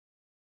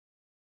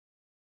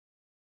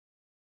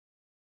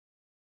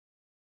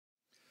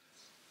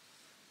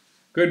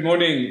Good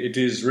morning. It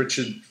is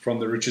Richard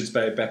from the Richards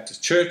Bay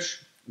Baptist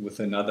Church with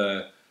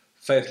another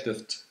Faith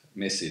Lift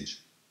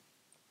message.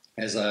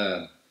 As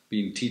I've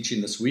been teaching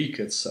this week,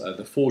 it's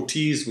the 4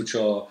 T's, which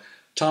are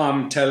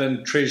time,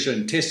 talent, treasure,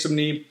 and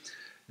testimony.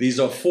 These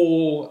are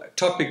 4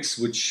 topics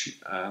which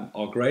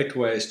are great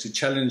ways to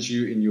challenge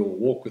you in your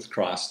walk with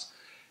Christ,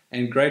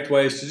 and great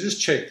ways to just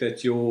check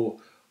that your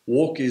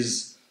walk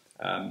is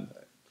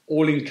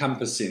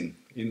all-encompassing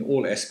in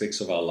all aspects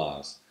of our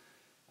lives.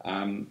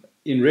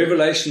 In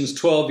Revelations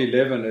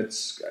 12:11,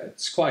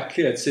 it's quite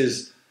clear. It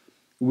says,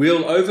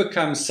 "We'll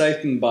overcome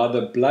Satan by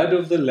the blood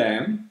of the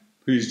Lamb,"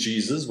 who's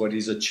Jesus, what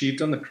he's achieved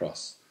on the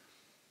cross,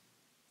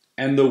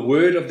 "and the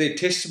word of their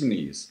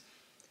testimonies."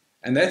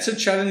 And that's a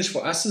challenge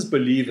for us as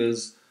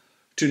believers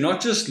to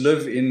not just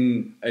live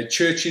in a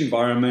church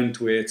environment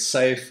where it's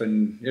safe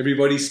and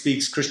everybody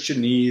speaks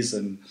Christianese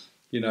and,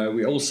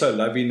 we're also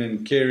loving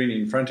and caring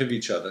in front of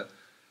each other,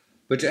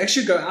 but to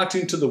actually go out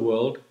into the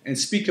world and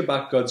speak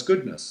about God's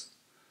goodness.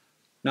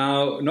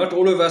 Now, not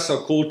all of us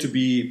are called to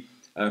be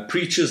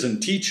preachers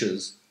and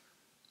teachers,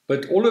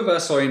 but all of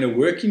us are in a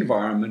work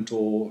environment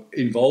or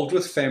involved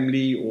with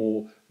family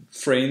or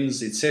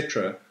friends,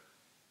 etc.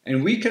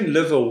 And we can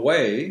live a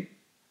way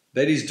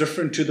that is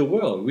different to the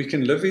world. We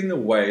can live in the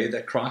way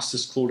that Christ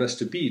has called us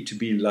to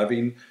be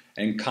loving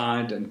and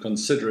kind and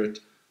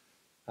considerate.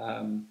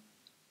 And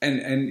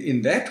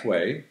in that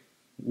way,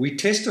 we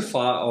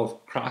testify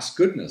of Christ's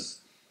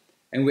goodness.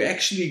 And we're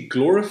actually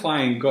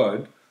glorifying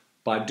God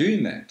by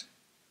doing that.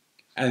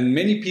 And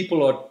many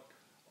people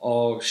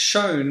are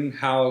shown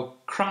how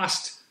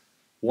Christ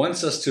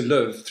wants us to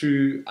live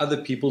through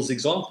other people's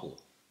example.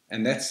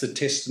 And that's the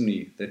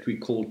testimony that we're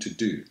called to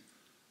do.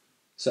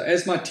 So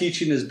as my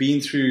teaching has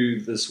been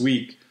through this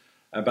week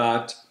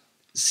about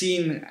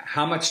seeing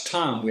how much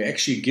time we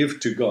actually give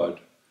to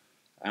God,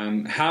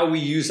 how we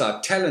use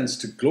our talents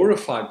to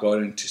glorify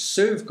God and to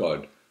serve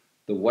God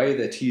the way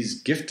that He's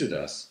gifted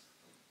us,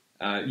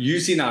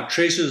 using our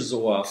treasures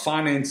or our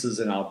finances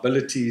and our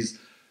abilities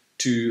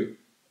to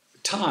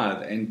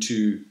tithe and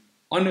to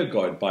honor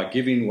God by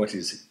giving what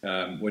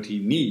He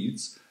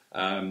needs,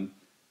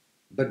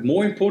 but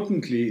more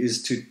importantly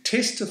is to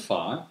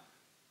testify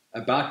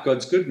about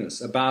God's goodness,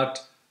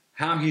 about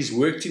how He's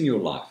worked in your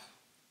life.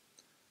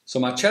 So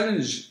my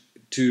challenge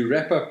to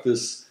wrap up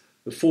the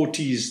 4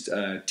 T's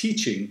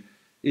teaching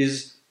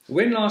is,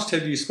 when last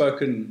have you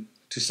spoken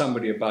to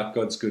somebody about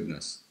God's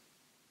goodness?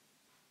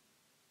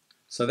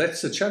 So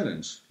that's the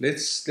challenge.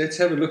 Let's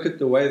have a look at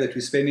the way that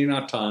we're spending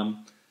our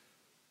time,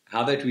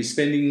 how that we're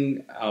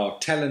spending our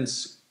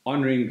talents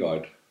honoring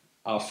God,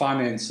 our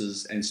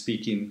finances, and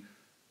speaking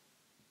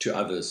to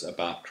others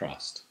about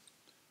Christ.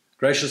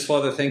 Gracious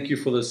Father, thank you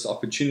for this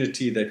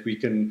opportunity that we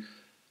can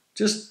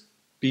just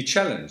be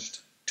challenged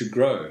to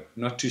grow,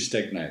 not to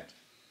stagnate.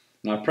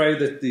 And I pray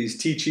that these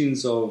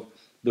teachings of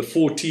the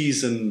 4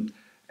 T's and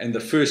the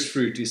first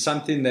fruit is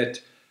something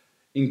that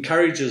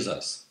encourages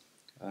us,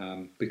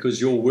 because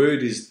your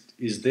word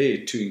is there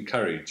to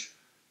encourage,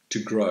 to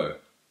grow,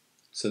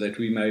 so that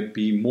we may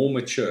be more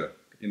mature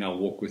in our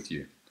walk with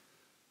you.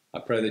 I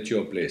pray that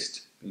you are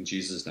blessed. In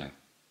Jesus' name,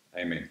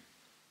 amen.